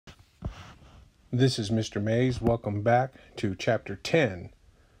This is Mr. Mays. Welcome back to Chapter 10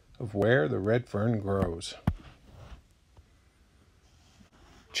 of Where the Red Fern Grows.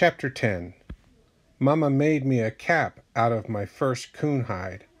 Chapter 10. Mama made me a cap out of my first coon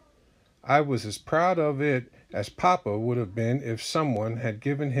hide. I was as proud of it as Papa would have been if someone had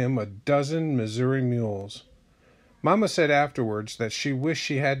given him a dozen Missouri mules. Mama said afterwards that she wished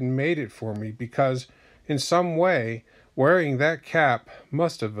she hadn't made it for me because, in some way, wearing that cap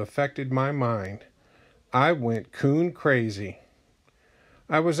must have affected my mind. I went coon crazy.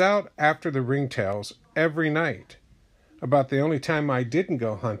 I was out after the ringtails every night. About the only time I didn't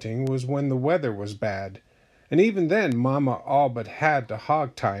go hunting was when the weather was bad, and even then Mama all but had to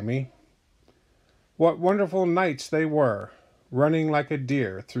hog-tie me. What wonderful nights they were, running like a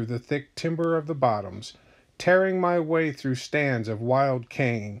deer through the thick timber of the bottoms, tearing my way through stands of wild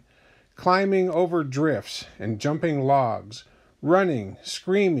cane, climbing over drifts and jumping logs, running,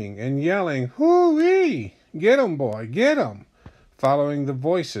 screaming, and yelling, "Hoo-wee! Get 'em, boy, get 'em!" following the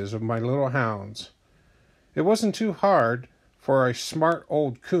voices of my little hounds. It wasn't too hard for a smart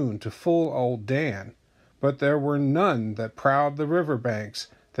old coon to fool old Dan, but there were none that prowled the river banks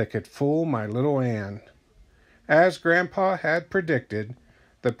that could fool my little Ann. As Grandpa had predicted,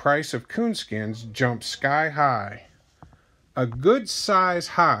 the price of coonskins jumped sky high. A good-size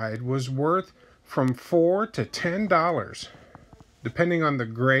hide was worth from $4 to $10, depending on the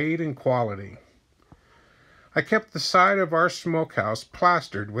grade and quality. I kept the side of our smokehouse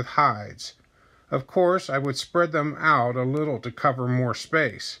plastered with hides. Of course, I would spread them out a little to cover more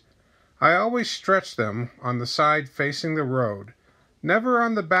space. I always stretched them on the side facing the road, never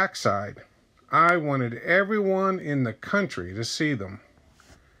on the back side. I wanted everyone in the country to see them.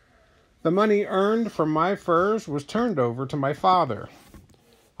 The money earned from my furs was turned over to my father.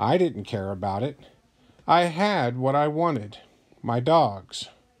 I didn't care about it. I had what I wanted, my dogs.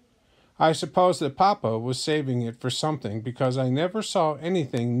 I suppose that Papa was saving it for something because I never saw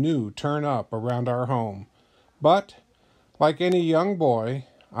anything new turn up around our home. But, like any young boy,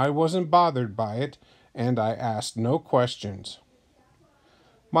 I wasn't bothered by it, and I asked no questions.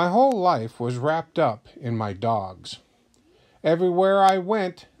 My whole life was wrapped up in my dogs. Everywhere I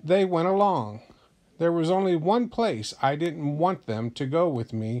went, they went along. There was only one place I didn't want them to go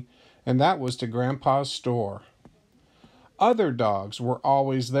with me, and that was to Grandpa's store. Other dogs were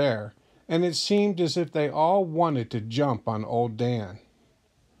always there, and it seemed as if they all wanted to jump on old Dan.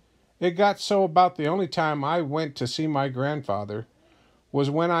 It got so about the only time I went to see my grandfather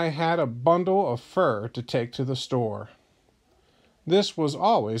was when I had a bundle of fur to take to the store. This was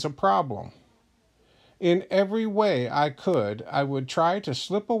always a problem. In every way I could, I would try to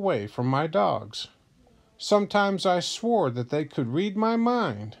slip away from my dogs. Sometimes I swore that they could read my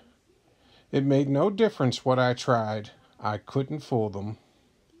mind. It made no difference what I tried. I couldn't fool them.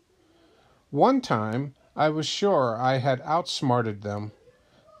 One time, I was sure I had outsmarted them.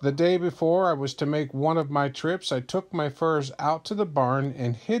 The day before I was to make one of my trips, I took my furs out to the barn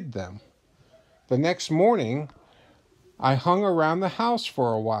and hid them. The next morning, I hung around the house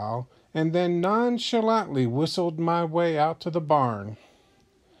for a while, and then nonchalantly whistled my way out to the barn.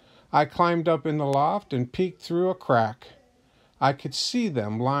 I climbed up in the loft and peeked through a crack. I could see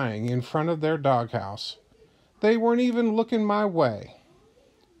them lying in front of their doghouse. They weren't even looking my way.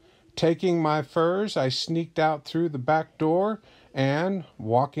 Taking my furs, I sneaked out through the back door, and,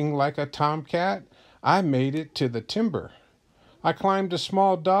 walking like a tomcat, I made it to the timber. I climbed a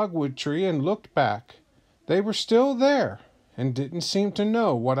small dogwood tree and looked back. They were still there, and didn't seem to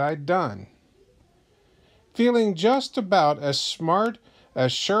know what I'd done. Feeling just about as smart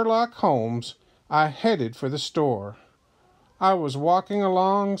as Sherlock Holmes, I headed for the store. I was walking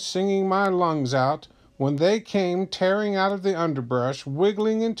along, singing my lungs out, when they came tearing out of the underbrush,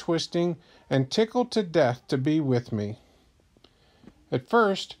 wiggling and twisting, and tickled to death to be with me. At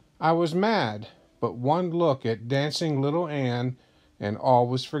first, I was mad, but one look at dancing little Ann, and all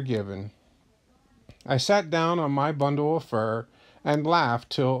was forgiven. I sat down on my bundle of fur and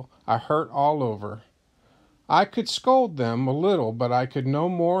laughed till I hurt all over. I could scold them a little, but I could no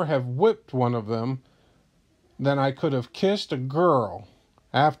more have whipped one of them than I could have kissed a girl.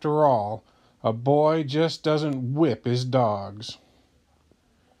 After all, a boy just doesn't whip his dogs.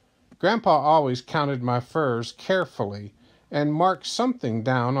 Grandpa always counted my furs carefully and marked something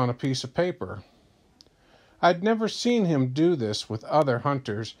down on a piece of paper. I'd never seen him do this with other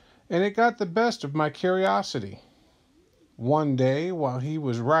hunters, and it got the best of my curiosity. One day, while he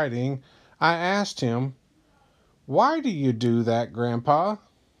was writing, I asked him, "Why do you do that, Grandpa?"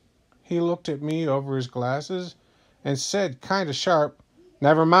 He looked at me over his glasses and said kind of sharp,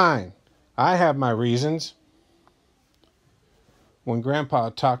 "Never mind. I have my reasons." When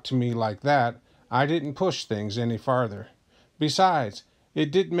Grandpa talked to me like that, I didn't push things any farther. Besides,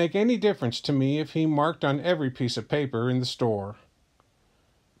 it didn't make any difference to me if he marked on every piece of paper in the store.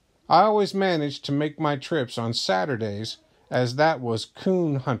 I always managed to make my trips on Saturdays, as that was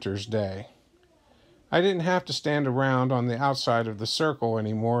coon hunter's day. I didn't have to stand around on the outside of the circle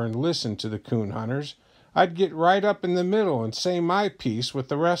anymore and listen to the coon hunters. I'd get right up in the middle and say my piece with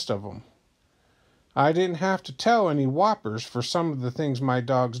the rest of them. I didn't have to tell any whoppers, for some of the things my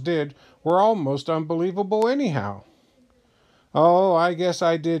dogs did were almost unbelievable anyhow. Oh, I guess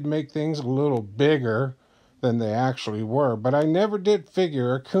I did make things a little bigger than they actually were, but I never did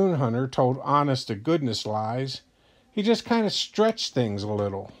figure a coon hunter told honest-to-goodness lies. He just kind of stretched things a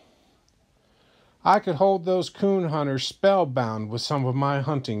little. I could hold those coon hunters spellbound with some of my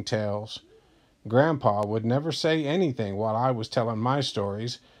hunting tales. Grandpa would never say anything while I was telling my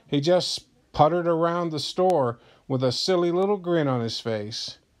stories. He just puttered around the store with a silly little grin on his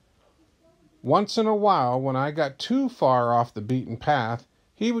face. Once in a while, when I got too far off the beaten path,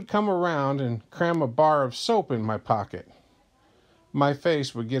 he would come around and cram a bar of soap in my pocket. My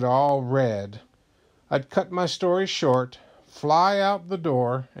face would get all red. I'd cut my story short, fly out the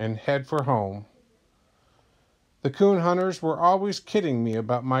door, and head for home. The coon hunters were always kidding me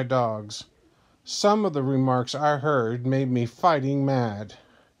about my dogs. Some of the remarks I heard made me fighting mad.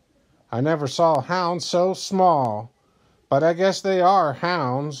 I never saw hounds so small, but I guess they are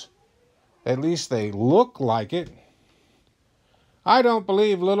hounds. At least they look like it. I don't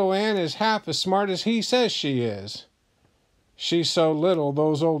believe little Ann is half as smart as he says she is. She's so little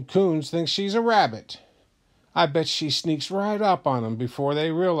those old coons think she's a rabbit. I bet she sneaks right up on them before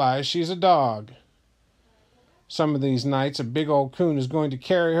they realize she's a dog. Some of these nights a big old coon is going to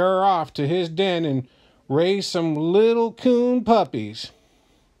carry her off to his den and raise some little coon puppies.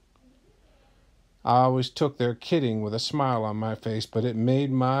 I always took their kidding with a smile on my face, but it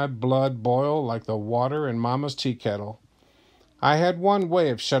made my blood boil like the water in Mama's tea kettle. I had one way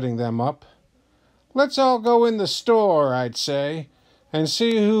of shutting them up. Let's all go in the store, I'd say, and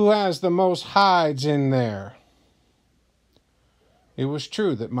see who has the most hides in there. It was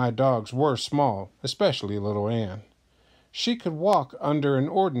true that my dogs were small, especially little Ann. She could walk under an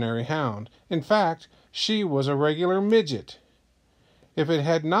ordinary hound. In fact, she was a regular midget. If it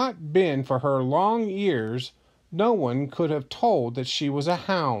had not been for her long ears, no one could have told that she was a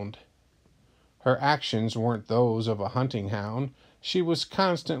hound. Her actions weren't those of a hunting hound. She was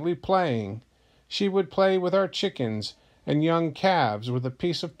constantly playing. She would play with our chickens and young calves with a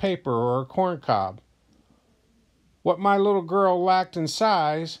piece of paper or a corncob. What my little girl lacked in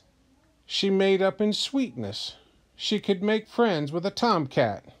size, she made up in sweetness. She could make friends with a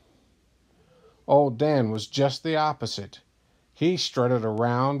tomcat. Old Dan was just the opposite. He strutted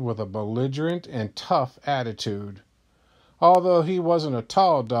around with a belligerent and tough attitude. Although he wasn't a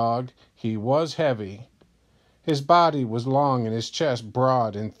tall dog, he was heavy. His body was long and his chest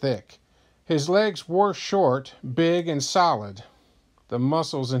broad and thick. His legs were short, big, and solid. The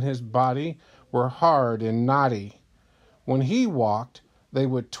muscles in his body were hard and knotty. When he walked, they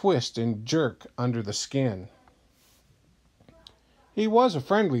would twist and jerk under the skin. He was a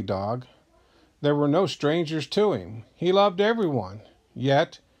friendly dog. There were no strangers to him. He loved everyone.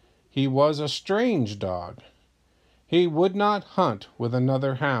 Yet, he was a strange dog. He would not hunt with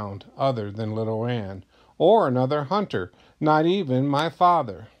another hound other than little Ann, or another hunter, not even my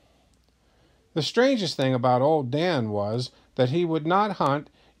father. The strangest thing about old Dan was that he would not hunt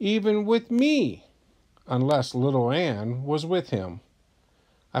even with me, unless little Ann was with him.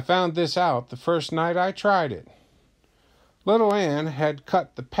 I found this out the first night I tried it. Little Ann had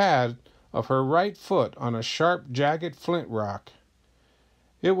cut the pad of her right foot on a sharp, jagged flint rock.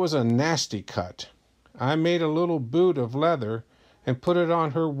 It was a nasty cut. I made a little boot of leather and put it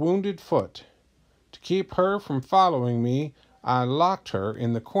on her wounded foot. To keep her from following me, I locked her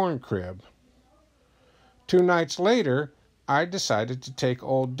in the corn crib. 2 nights later, I decided to take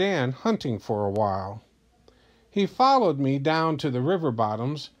old Dan hunting for a while. He followed me down to the river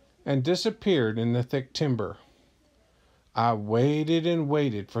bottoms and disappeared in the thick timber. I waited and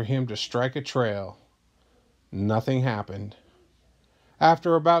waited for him to strike a trail. Nothing happened.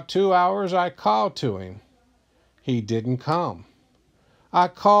 After about 2 hours, I called to him. He didn't come. I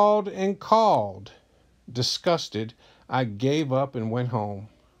called and called. Disgusted, I gave up and went home.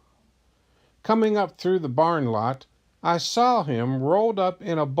 Coming up through the barn lot, I saw him rolled up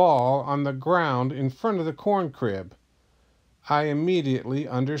in a ball on the ground in front of the corn crib. I immediately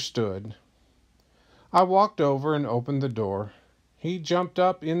understood. I walked over and opened the door. He jumped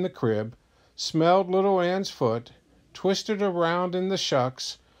up in the crib, smelled little Ann's foot, twisted around in the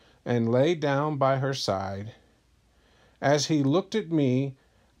shucks, and lay down by her side. As he looked at me,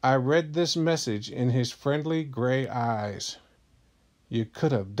 I read this message in his friendly gray eyes. You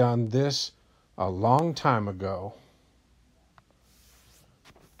could have done this a long time ago.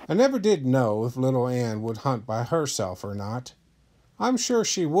 I never did know if little Ann would hunt by herself or not. I'm sure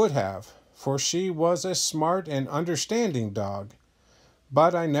she would have, for she was a smart and understanding dog,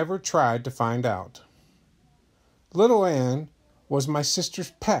 but I never tried to find out. Little Ann was my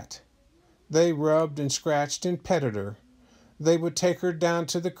sister's pet. They rubbed and scratched and petted her. They would take her down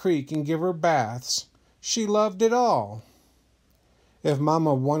to the creek and give her baths. She loved it all. If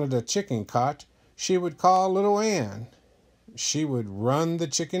Mama wanted a chicken caught, she would call little Ann. She would run the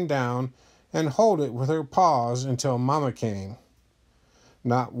chicken down and hold it with her paws until Mama came.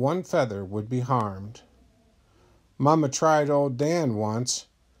 Not one feather would be harmed. Mama tried old Dan once.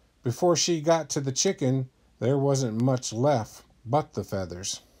 Before she got to the chicken, there wasn't much left but the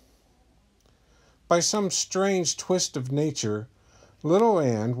feathers. By some strange twist of nature, little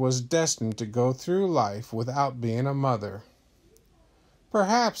Ann was destined to go through life without being a mother.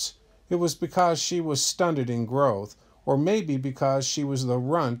 Perhaps it was because she was stunted in growth, or maybe because she was the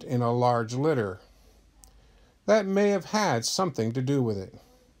runt in a large litter. That may have had something to do with it.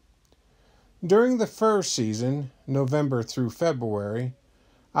 During the fur season, November through February,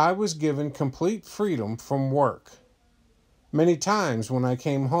 I was given complete freedom from work. Many times when I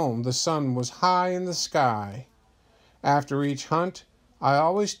came home, the sun was high in the sky. After each hunt, I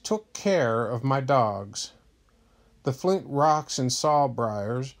always took care of my dogs. The flint rocks and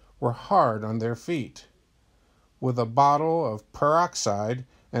sawbriars were hard on their feet. With a bottle of peroxide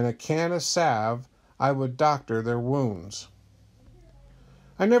and a can of salve, I would doctor their wounds.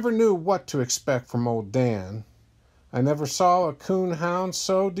 I never knew what to expect from old Dan. I never saw a coon hound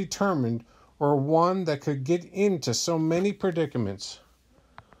so determined or one that could get into so many predicaments.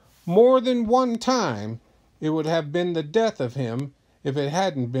 More than one time, it would have been the death of him if it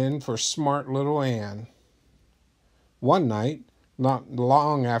hadn't been for smart little Ann. One night, not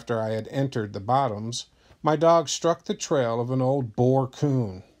long after I had entered the bottoms, my dog struck the trail of an old boar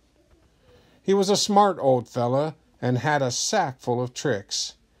coon. He was a smart old fella and had a sack full of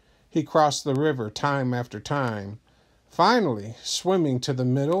tricks. He crossed the river time after time. Finally, swimming to the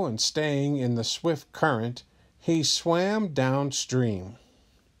middle and staying in the swift current, he swam downstream.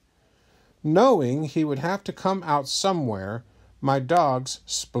 Knowing he would have to come out somewhere, my dogs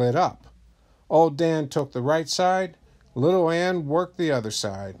split up. Old Dan took the right side, little Ann worked the other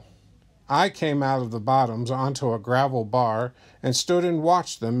side. I came out of the bottoms onto a gravel bar and stood and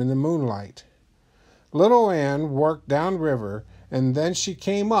watched them in the moonlight. Little Ann worked downriver, and then she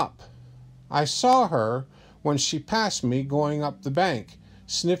came up. I saw her when she passed me going up the bank,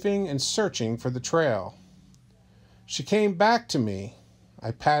 sniffing and searching for the trail. She came back to me.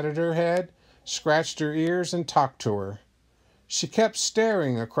 I patted her head, scratched her ears, and talked to her. She kept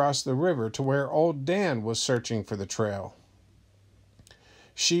staring across the river to where old Dan was searching for the trail.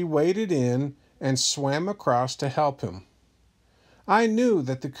 She waded in and swam across to help him. I knew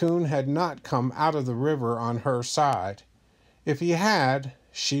that the coon had not come out of the river on her side. If he had,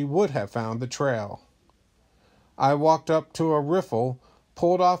 she would have found the trail. I walked up to a riffle,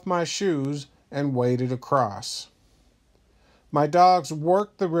 pulled off my shoes, and waded across. My dogs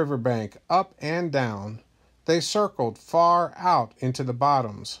worked the riverbank up and down. They circled far out into the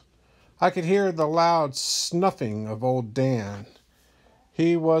bottoms. I could hear the loud snuffing of old Dan.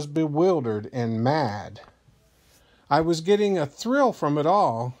 He was bewildered and mad. I was getting a thrill from it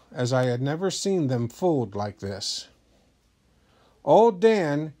all, as I had never seen them fooled like this. Old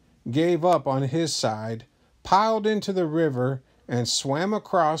Dan gave up on his side, piled into the river, and swam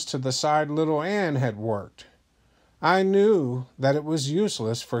across to the side little Ann had worked. I knew that it was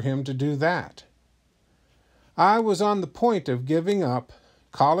useless for him to do that. I was on the point of giving up,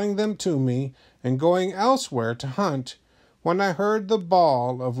 calling them to me, and going elsewhere to hunt, when I heard the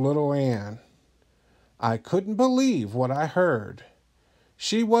bawl of little Ann. I couldn't believe what I heard.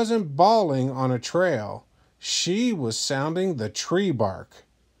 She wasn't bawling on a trail. She was sounding the tree bark.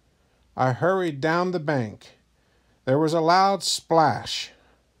 I hurried down the bank. There was a loud splash.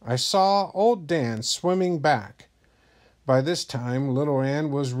 I saw old Dan swimming back. By this time, little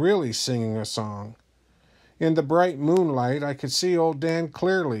Ann was really singing a song. In the bright moonlight, I could see old Dan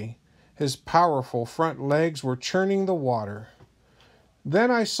clearly. His powerful front legs were churning the water.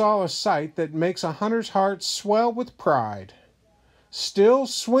 Then I saw a sight that makes a hunter's heart swell with pride. Still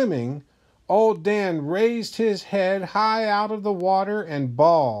swimming, old Dan raised his head high out of the water and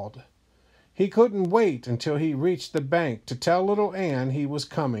bawled. He couldn't wait until he reached the bank to tell little Ann he was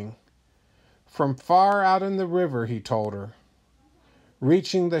coming. From far out in the river, he told her.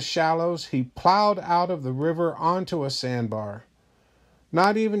 Reaching the shallows, he plowed out of the river onto a sandbar.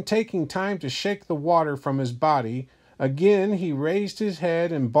 Not even taking time to shake the water from his body, again he raised his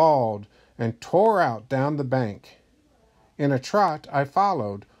head and bawled and tore out down the bank. In a trot I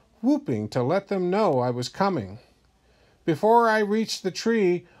followed, whooping to let them know I was coming. Before I reached the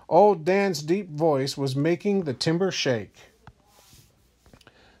tree, old Dan's deep voice was making the timber shake.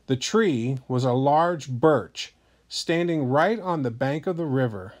 The tree was a large birch, standing right on the bank of the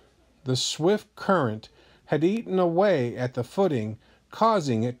river. The swift current had eaten away at the footing,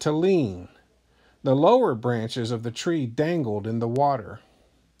 causing it to lean. The lower branches of the tree dangled in the water.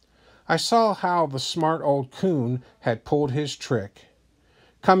 I saw how the smart old coon had pulled his trick.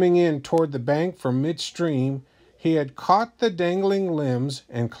 Coming in toward the bank from midstream, he had caught the dangling limbs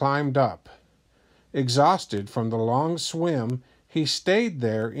and climbed up. Exhausted from the long swim, he stayed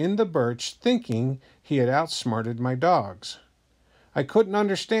there in the birch thinking he had outsmarted my dogs. I couldn't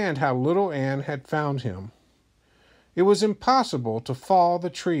understand how little Ann had found him. It was impossible to fall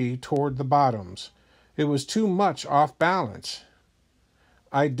the tree toward the bottoms. It was too much off balance.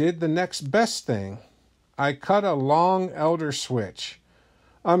 I did the next best thing. I cut a long elder switch.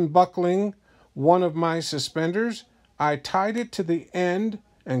 Unbuckling one of my suspenders, I tied it to the end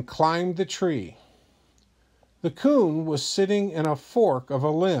and climbed the tree. The coon was sitting in a fork of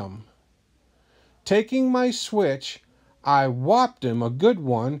a limb. Taking my switch, I whopped him a good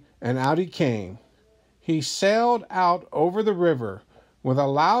one, and out he came. He sailed out over the river. With a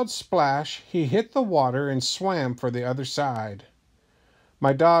loud splash, he hit the water and swam for the other side.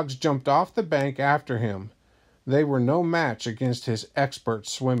 My dogs jumped off the bank after him. They were no match against his expert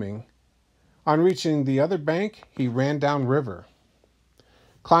swimming. On reaching the other bank, he ran down river.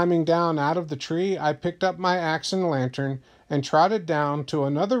 Climbing down out of the tree, I picked up my axe and lantern and trotted down to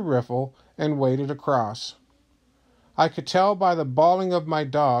another riffle and waded across. I could tell by the bawling of my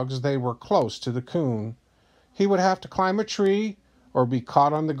dogs they were close to the coon. He would have to climb a tree or be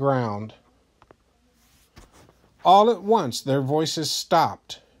caught on the ground. All at once their voices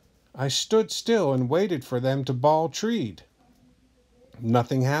stopped. I stood still and waited for them to bawl treed.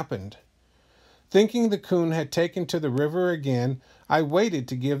 Nothing happened. Thinking the coon had taken to the river again, I waited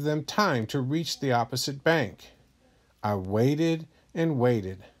to give them time to reach the opposite bank. I waited and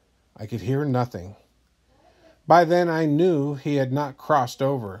waited. I could hear nothing. By then I knew he had not crossed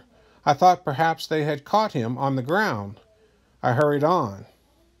over. I thought perhaps they had caught him on the ground. I hurried on.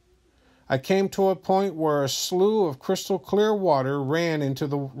 I came to a point where a slough of crystal clear water ran into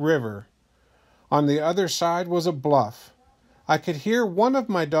the river. On the other side was a bluff. I could hear one of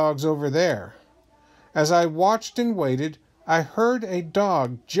my dogs over there. As I watched and waited, I heard a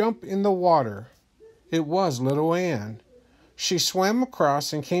dog jump in the water. It was little Ann. She swam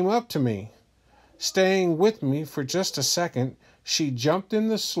across and came up to me. Staying with me for just a second, she jumped in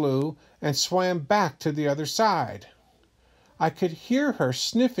the slough and swam back to the other side. I could hear her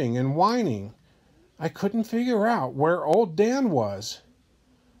sniffing and whining. I couldn't figure out where old Dan was.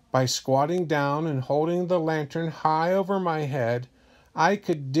 By squatting down and holding the lantern high over my head, I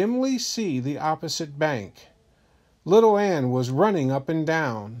could dimly see the opposite bank. Little Ann was running up and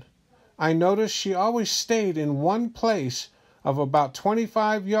down. I noticed she always stayed in one place of about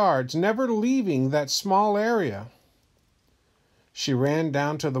 25 yards, never leaving that small area. She ran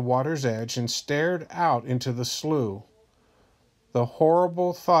down to the water's edge and stared out into the slough. The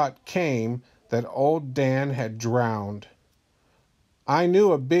horrible thought came that old Dan had drowned. I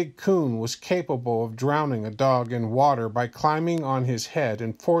knew a big coon was capable of drowning a dog in water by climbing on his head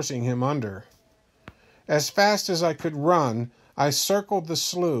and forcing him under. As fast as I could run, I circled the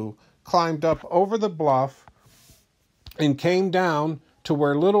slough, climbed up over the bluff, and came down to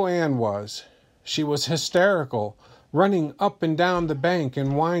where little Ann was. She was hysterical, running up and down the bank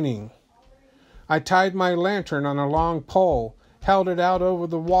and whining. I tied my lantern on a long pole, held it out over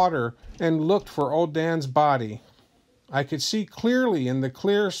the water, and looked for old Dan's body. I could see clearly in the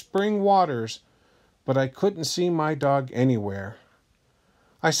clear spring waters, but I couldn't see my dog anywhere.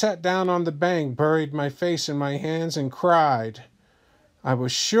 I sat down on the bank, buried my face in my hands, and cried. I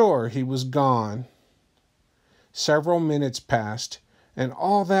was sure he was gone. Several minutes passed, and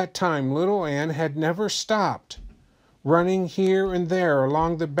all that time little Ann had never stopped. Running here and there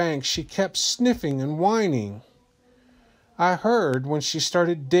along the bank, she kept sniffing and whining. I heard when she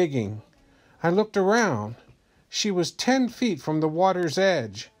started digging. I looked around. She was 10 feet from the water's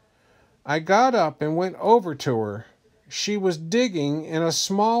edge. I got up and went over to her. She was digging in a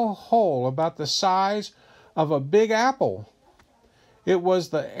small hole about the size of a big apple. It was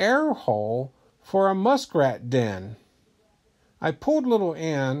the air hole for a muskrat den. I pulled little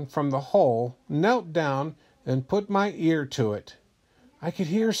Ann from the hole, knelt down, and put my ear to it. I could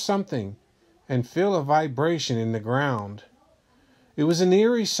hear something and feel a vibration in the ground. It was an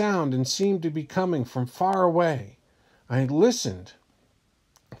eerie sound and seemed to be coming from far away. I listened.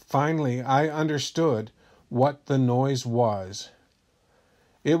 Finally, I understood what the noise was.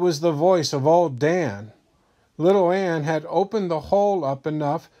 It was the voice of old Dan. Little Ann had opened the hole up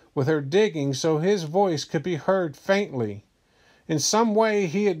enough with her digging so his voice could be heard faintly. In some way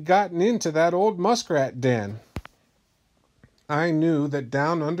he had gotten into that old muskrat den. I knew that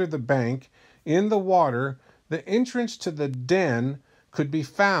down under the bank, in the water, the entrance to the den could be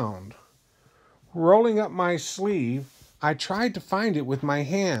found. Rolling up my sleeve, I tried to find it with my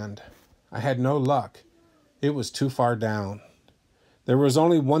hand. I had no luck. It was too far down. There was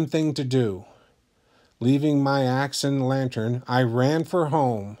only one thing to do. Leaving my axe and lantern, I ran for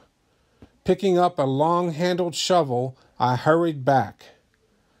home. Picking up a long-handled shovel, I hurried back.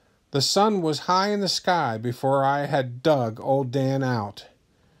 The sun was high in the sky before I had dug old Dan out.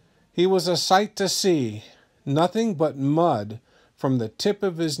 He was a sight to see, nothing but mud from the tip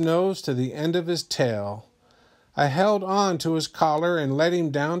of his nose to the end of his tail. I held on to his collar and led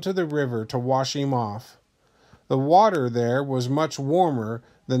him down to the river to wash him off. The water there was much warmer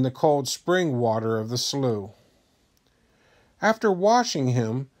than the cold spring water of the slough. After washing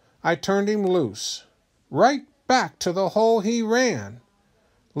him, I turned him loose. Right back to the hole he ran.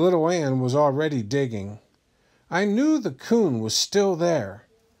 Little Ann was already digging. I knew the coon was still there.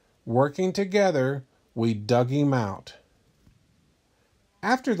 Working together, we dug him out.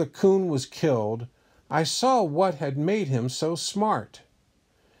 After the coon was killed, I saw what had made him so smart.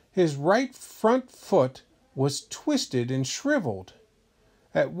 His right front foot was twisted and shriveled.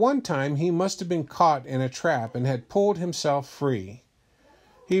 At one time he must have been caught in a trap and had pulled himself free.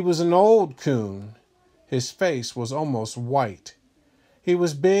 He was an old coon. His face was almost white. He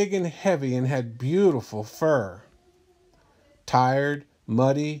was big and heavy and had beautiful fur. Tired,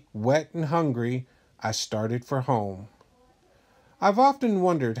 muddy, wet, and hungry, I started for home. I've often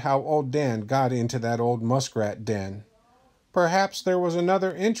wondered how old Dan got into that old muskrat den. Perhaps there was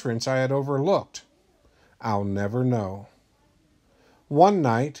another entrance I had overlooked. I'll never know. One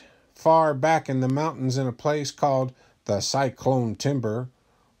night, far back in the mountains in a place called the Cyclone Timber,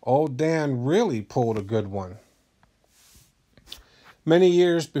 old Dan really pulled a good one. Many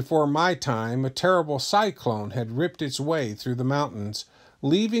years before my time, a terrible cyclone had ripped its way through the mountains,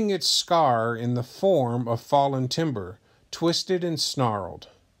 leaving its scar in the form of fallen timber, twisted and snarled.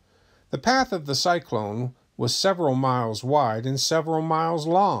 The path of the cyclone was several miles wide and several miles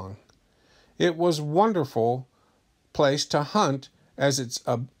long. It was a wonderful place to hunt as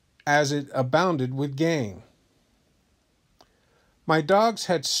it abounded with game. My dogs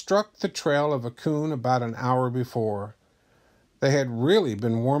had struck the trail of a coon about an hour before. They had really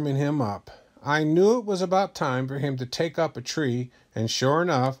been warming him up. I knew it was about time for him to take up a tree, and sure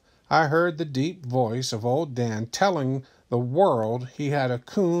enough, I heard the deep voice of old Dan telling the world he had a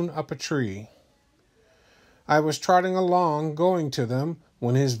coon up a tree. I was trotting along, going to them,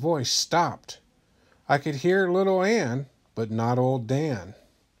 when his voice stopped. I could hear little Ann, but not old Dan.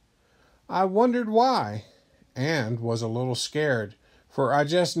 I wondered why, and was a little scared, for I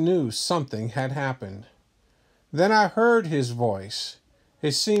just knew something had happened. Then I heard his voice.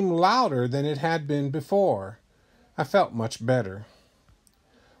 It seemed louder than it had been before. I felt much better.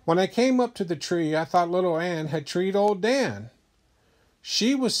 When I came up to the tree, I thought little Ann had treed old Dan.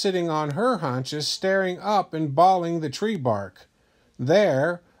 She was sitting on her haunches, staring up and bawling the tree bark.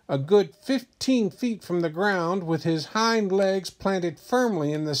 There, a good 15 feet from the ground, with his hind legs planted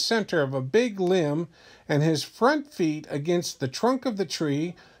firmly in the center of a big limb and his front feet against the trunk of the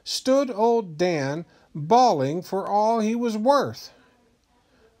tree, stood old Dan, bawling for all he was worth.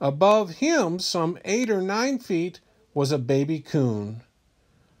 Above him, some 8 or 9 feet, was a baby coon.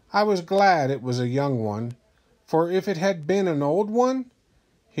 I was glad it was a young one, for if it had been an old one,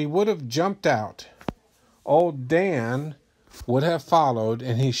 he would have jumped out. Old Dan would have followed,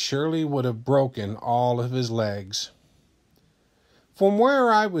 and he surely would have broken all of his legs. From where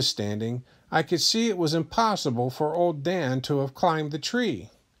I was standing, I could see it was impossible for old Dan to have climbed the tree.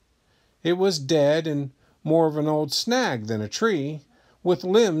 It was dead and more of an old snag than a tree, with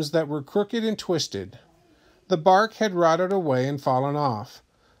limbs that were crooked and twisted. The bark had rotted away and fallen off,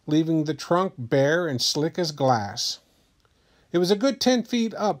 leaving the trunk bare and slick as glass. It was a good 10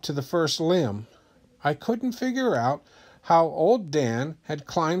 feet up to the first limb. I couldn't figure out how old Dan had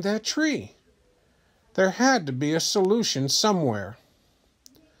climbed that tree. There had to be a solution somewhere.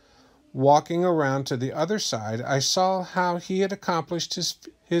 Walking around to the other side, I saw how he had accomplished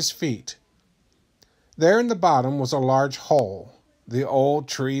his feat. There in the bottom was a large hole. The old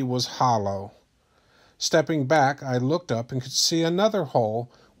tree was hollow. Stepping back, I looked up and could see another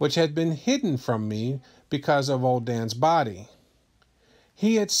hole which had been hidden from me because of old Dan's body.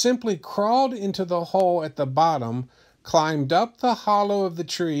 He had simply crawled into the hole at the bottom, climbed up the hollow of the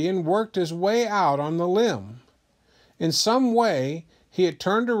tree, and worked his way out on the limb. In some way, he had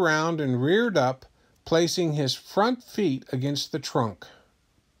turned around and reared up, placing his front feet against the trunk.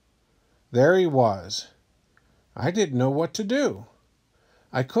 There he was. I didn't know what to do.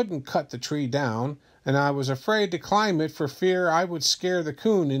 I couldn't cut the tree down, and I was afraid to climb it for fear I would scare the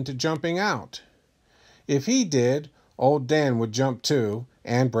coon into jumping out. If he did, old Dan would jump too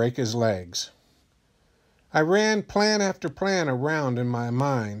and break his legs. I ran plan after plan around in my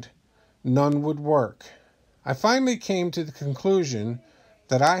mind. None would work. I finally came to the conclusion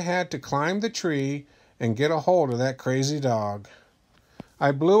that I had to climb the tree and get a hold of that crazy dog.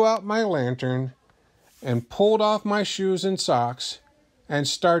 I blew out my lantern and pulled off my shoes and socks and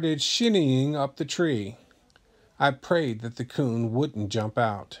started shinnying up the tree. I prayed that the coon wouldn't jump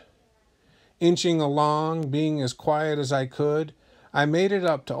out. Inching along, being as quiet as I could, I made it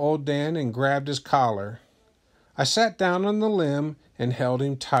up to old Dan and grabbed his collar. I sat down on the limb and held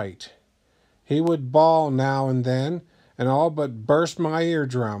him tight. He would bawl now and then and all but burst my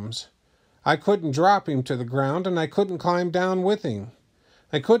eardrums. I couldn't drop him to the ground, and I couldn't climb down with him.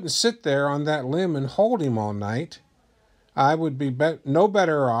 I couldn't sit there on that limb and hold him all night. I would be no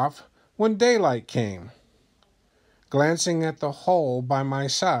better off when daylight came. Glancing at the hole by my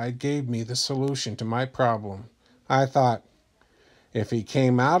side gave me the solution to my problem. I thought, if he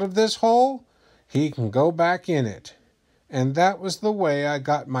came out of this hole, he can go back in it. And that was the way I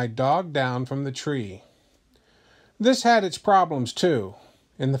got my dog down from the tree. This had its problems too.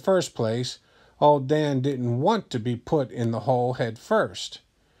 In the first place, old Dan didn't want to be put in the hole head first.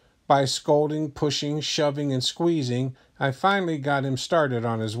 By scolding, pushing, shoving, and squeezing, I finally got him started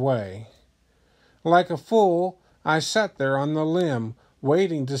on his way. Like a fool, I sat there on the limb,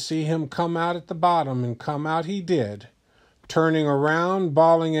 waiting to see him come out at the bottom, and come out he did. Turning around,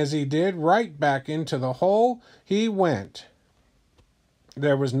 bawling as he did, right back into the hole he went.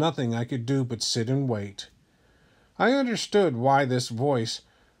 There was nothing I could do but sit and wait. I understood why his voice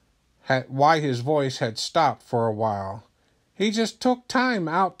had stopped for a while. He just took time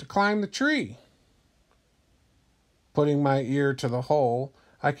out to climb the tree. Putting my ear to the hole,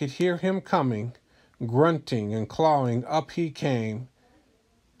 I could hear him coming. Grunting and clawing, up he came.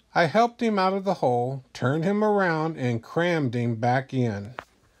 I helped him out of the hole, turned him around, and crammed him back in.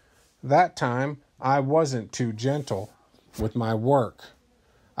 That time, I wasn't too gentle with my work.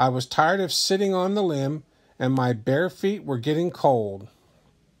 I was tired of sitting on the limb, and my bare feet were getting cold.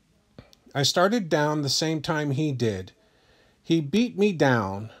 I started down the same time he did. He beat me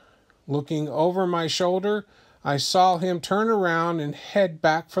down. Looking over my shoulder, I saw him turn around and head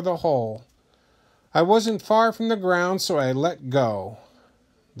back for the hole. I wasn't far from the ground, so I let go.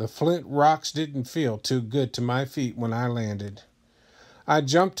 The flint rocks didn't feel too good to my feet when I landed. I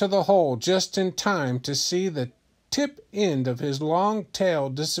jumped to the hole just in time to see the tip end of his long tail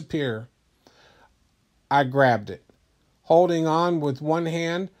disappear. I grabbed it. Holding on with one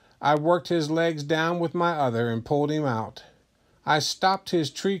hand, I worked his legs down with my other and pulled him out. I stopped his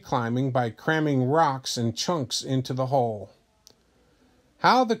tree climbing by cramming rocks and chunks into the hole.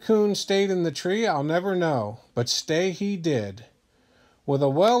 How the coon stayed in the tree, I'll never know, but stay he did. With a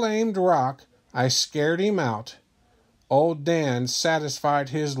well-aimed rock, I scared him out. Old Dan satisfied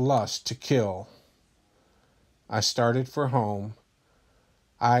his lust to kill. I started for home.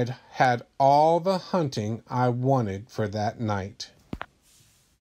 I'd had all the hunting I wanted for that night.